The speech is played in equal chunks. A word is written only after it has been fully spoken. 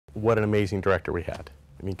what an amazing director we had.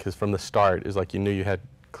 I mean, because from the start, it was like you knew you had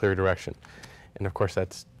clear direction. And of course,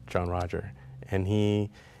 that's John Roger. And he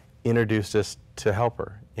introduced us to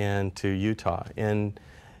Helper and to Utah. And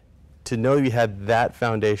to know you had that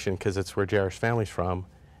foundation, because it's where JR's family's from,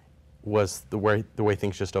 was the way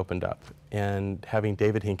things just opened up. And having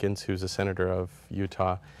David Hinkins, who's a senator of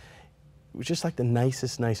Utah, was just like the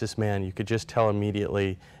nicest man. You could just tell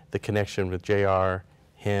immediately the connection with JR,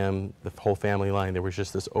 him, the whole family line. There was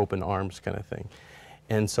just this open arms kind of thing.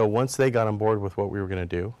 And so once they got on board with what we were going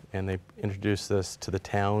to do, and they introduced us to the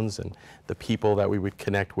towns and the people that we would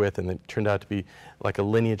connect with, and it turned out to be like a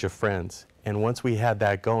lineage of friends. And once we had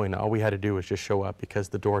that going, all we had to do was just show up, because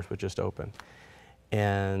the doors would just open.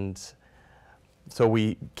 And so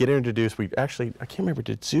we get introduced. We actually, I can't remember,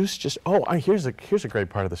 did Zeus just, here's a great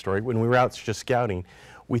part of the story. When we were out just scouting,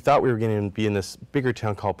 we thought we were going to be in this bigger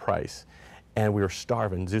town called Price. And we were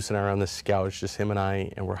starving. Zeus and I are on this scout, it's just him and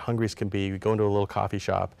I, and we're hungry as can be. We go into a little coffee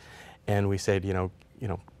shop, and we said, you know,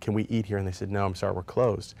 can we eat here? And they said, no, I'm sorry, we're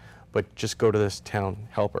closed. But just go to this town,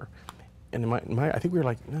 Helper. And I think we were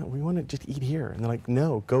like, no, we want to just eat here. And they're like,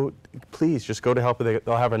 no, go, please, just go to Helper.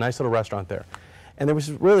 They'll have a nice little restaurant there. And there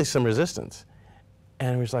was really some resistance.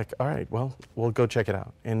 And we was like, all right, well, we'll go check it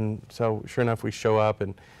out. And so sure enough, we show up,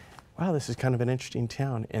 and wow, this is kind of an interesting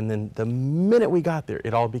town. And then the minute we got there,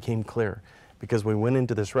 it all became clear. Because we went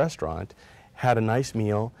into this restaurant, had a nice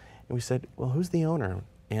meal, and we said, well, who's the owner?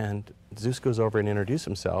 And Zeus goes over and introduced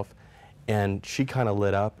himself, and she kind of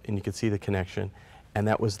lit up, and you could see the connection. And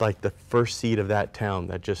that was like the first seed of that town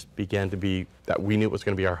that just began to be, that we knew it was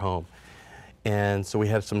going to be our home. And so we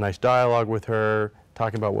had some nice dialogue with her,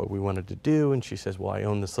 talking about what we wanted to do, and she says, well, I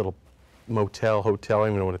own this little hotel, I don't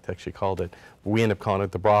even know what it actually called it. We ended up calling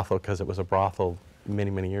it the brothel, because it was a brothel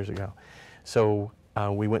many years ago. So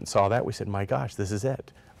we went and saw that. We said, my gosh, this is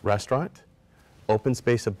it. Restaurant, open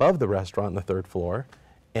space above the restaurant on the 3rd floor,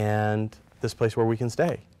 and this place where we can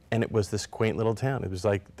stay. And it was this quaint little town. It was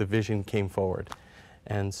like the vision came forward.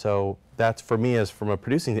 And so that's, for me, as from a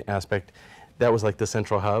producing aspect, that was like the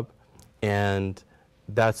central hub. And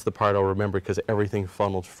that's the part I'll remember, because everything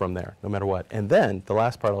funneled from there, no matter what. And then the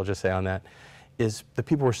last part I'll just say on that is the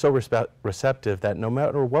people were so receptive that no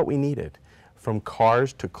matter what we needed, from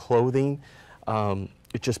cars to clothing,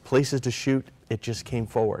 it just places to shoot, it just came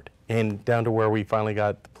forward. And down to where we finally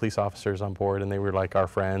got the police officers on board, and they were like our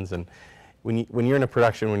friends. And when you're in a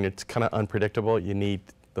production, when it's kind of unpredictable, you need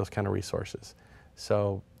those kind of resources.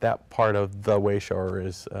 So that part of the Wayshower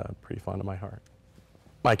is pretty fond of my heart.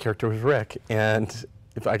 My character was Rick, and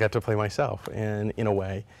if I got to play myself, and in a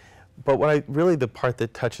way. But what the part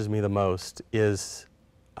that touches me the most is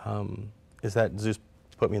that Zeus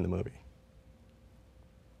put me in the movie.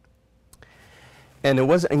 And it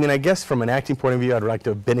was, I mean, I guess from an acting point of view, I'd like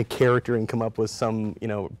to have been a character and come up with some,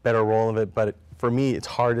 better role of it. But for me, it's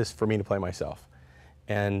hardest for me to play myself.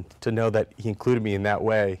 And to know that he included me in that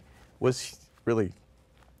way was really,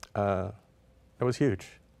 that was huge.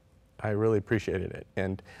 I really appreciated it.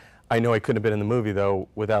 And I know I couldn't have been in the movie, though,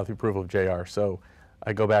 without the approval of JR. So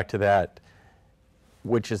I go back to that,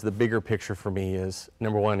 which is the bigger picture for me is,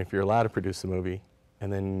 number one, if you're allowed to produce the movie,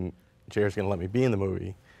 and then JR's going to let me be in the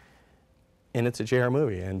movie, and it's a JR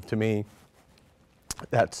movie. And to me,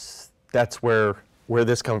 that's where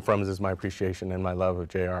this comes from, is my appreciation and my love of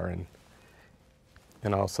JR,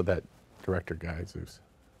 and also that director guy, Zeus.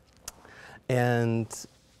 And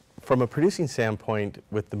from a producing standpoint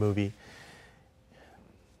with the movie,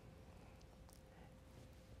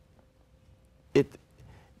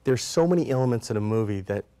 there's so many elements in a movie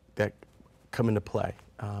that come into play.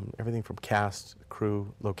 Everything from cast,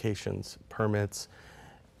 crew, locations, permits.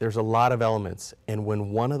 There's a lot of elements, and when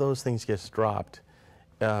one of those things gets dropped,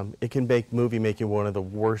 it can make movie making one of the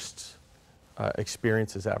worst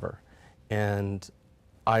experiences ever. And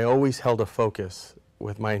I always held a focus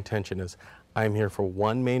with my intention is, I'm here for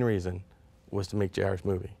one main reason, was to make JR's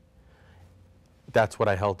movie. That's what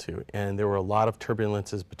I held to, and there were a lot of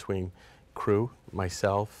turbulences between crew,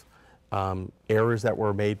 myself, errors that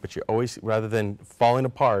were made, but you always, rather than falling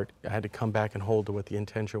apart, I had to come back and hold to what the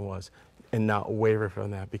intention was and not waver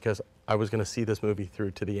from that, because I was going to see this movie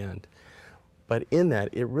through to the end. But in that,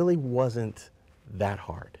 it really wasn't that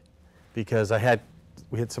hard, because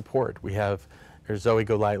we had support. There's Zoe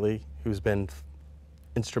Golightly, who's been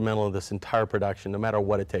instrumental in this entire production, no matter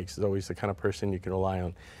what it takes. Is always the kind of person you can rely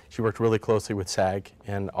on. She worked really closely with SAG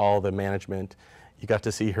and all the management. You got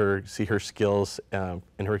to see her skills and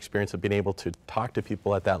her experience of being able to talk to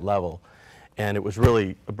people at that level. And it was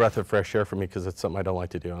really a breath of fresh air for me, because it's something I don't like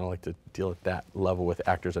to do. I don't like to deal at that level with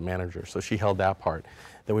actors and managers. So she held that part.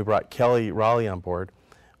 Then we brought Kelly Raleigh on board,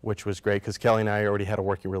 which was great because Kelly and I already had a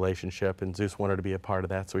working relationship, and Zeus wanted to be a part of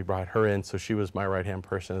that, so we brought her in. So she was my right-hand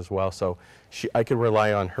person as well. So I could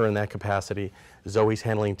rely on her in that capacity. Zoe's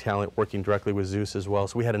handling talent, working directly with Zeus as well.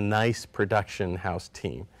 So we had a nice production house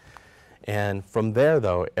team. And from there,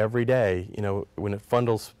 though, every day, you know, when it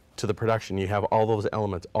funnels to the production, you have all those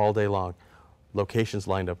elements all day long. Locations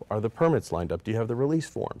lined up. Are the permits lined up? Do you have the release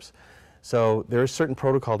forms? So there is certain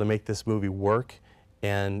protocol to make this movie work.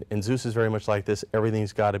 And Zeus is very much like this.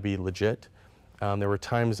 Everything's got to be legit. There were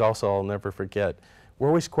times also I'll never forget. We're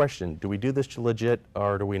always questioned, do we do this legit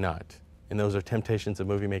or do we not? And those are temptations of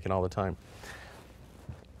movie making all the time.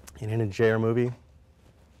 And in a JR movie,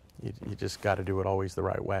 you just got to do it always the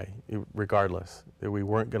right way, regardless. We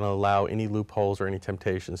weren't going to allow any loopholes or any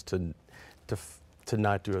temptations to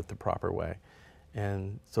not do it the proper way.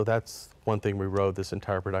 And so that's one thing we wrote this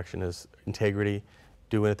entire production is integrity,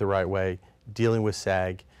 doing it the right way, dealing with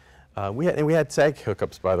SAG. We had SAG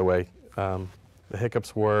hiccups, by the way. The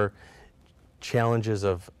hiccups were challenges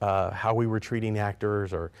of how we were treating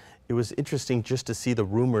actors, or it was interesting just to see the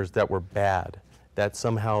rumors that were bad, that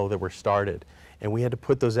somehow that were started. And we had to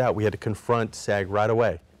put those out. We had to confront SAG right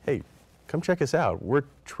away. Hey, come check us out. We're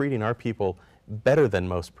treating our people better than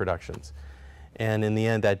most productions. And in the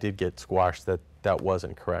end, that did get squashed, that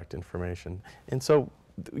wasn't correct information. And so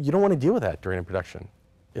you don't want to deal with that during a production.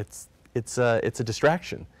 It's a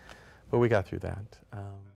distraction, but we got through that.